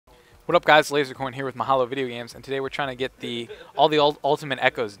What up, guys? Lasercorn here with Mahalo Video Games, and today we're trying to get all the ultimate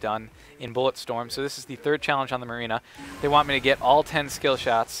echoes done in Bulletstorm. So this is the third challenge on the Marina. They want me to get all 10 skill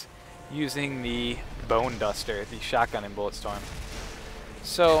shots using the Bone Duster, the shotgun in Bulletstorm.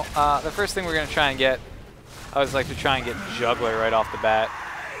 So the first thing we're going to try and get, I always like to try and get Juggler right off the bat,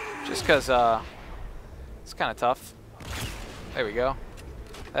 just because it's kind of tough. There we go.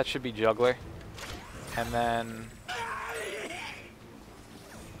 That should be Juggler. And then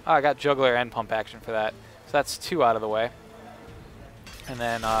I got Juggler and Pump Action for that. So that's 2 out of the way. And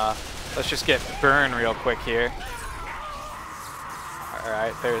then let's just get Burn real quick here.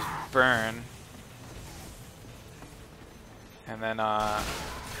 Alright, there's Burn. And then, I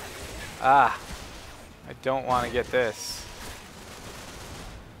don't want to get this.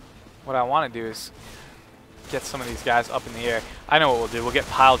 What I want to do is get some of these guys up in the air. I know what we'll do. We'll get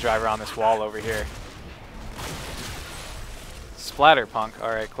Pile Driver on this wall over here. Splatter Punk.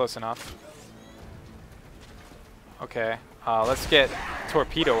 Alright, close enough. Okay, let's get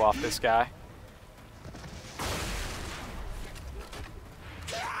Torpedo off this guy.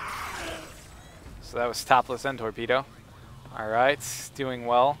 So that was Topless and Torpedo. Alright, doing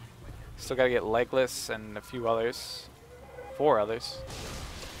well. Still gotta get Legless and a few others. 4 others.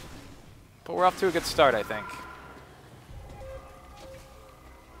 But we're off to a good start, I think.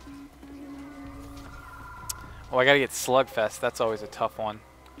 Oh, I gotta get Slugfest. That's always a tough one.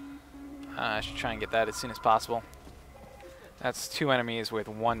 I should try and get that as soon as possible. That's 2 enemies with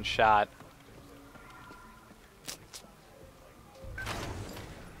 1 shot.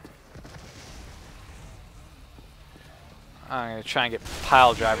 I'm gonna try and get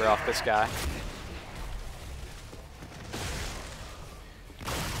Pile Driver off this guy.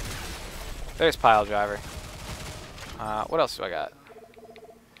 There's Pile Driver. What else do I got?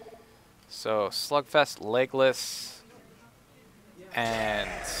 So, Slugfest, Legless, and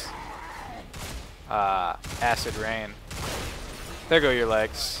Acid Rain. There go your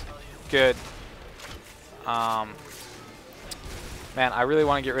legs. Good. Man, I really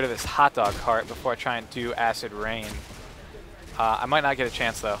want to get rid of this hot dog cart before I try and do Acid Rain. I might not get a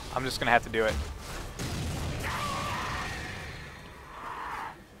chance, though. I'm just going to have to do it.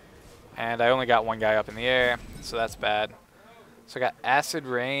 And I only got 1 guy up in the air, so that's bad. So I got Acid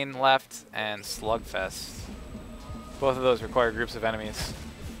Rain left and Slugfest. Both of those require groups of enemies.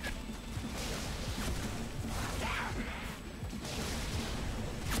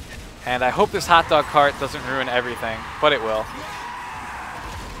 And I hope this hot dog cart doesn't ruin everything, but it will.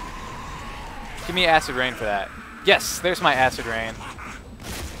 Give me Acid Rain for that. Yes, there's my Acid Rain.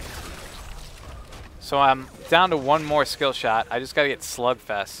 So I'm down to 1 more skill shot. I just gotta get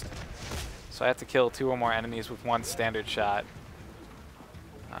Slugfest. So I have to kill 2 or more enemies with 1 standard shot.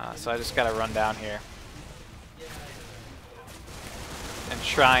 So I just gotta run down here and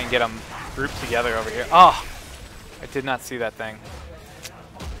try and get them grouped together over here. Oh, I did not see that thing.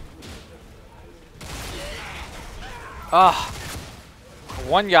 Oh,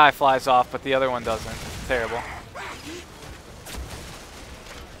 1 guy flies off, but the other one doesn't. Terrible.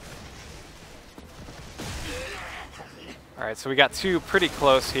 All right, so we got 2 pretty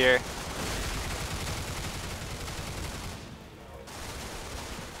close here.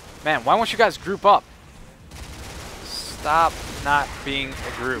 Man, why won't you guys group up? Stop not being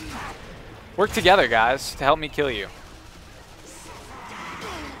a group. Work together, guys, to help me kill you.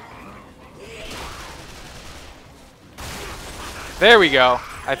 There we go.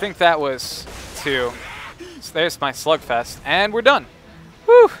 I think that was 2. So there's my Slugfest, and we're done.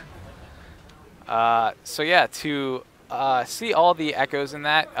 Woo! So yeah, to see all the echoes in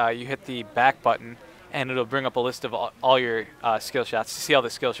that, you hit the back button, and it'll bring up a list of all your skill shots. To see all the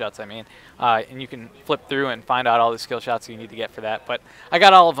skill shots, I mean. And you can flip through and find out all the skill shots you need to get for that. But I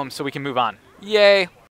got all of them, so we can move on. Yay!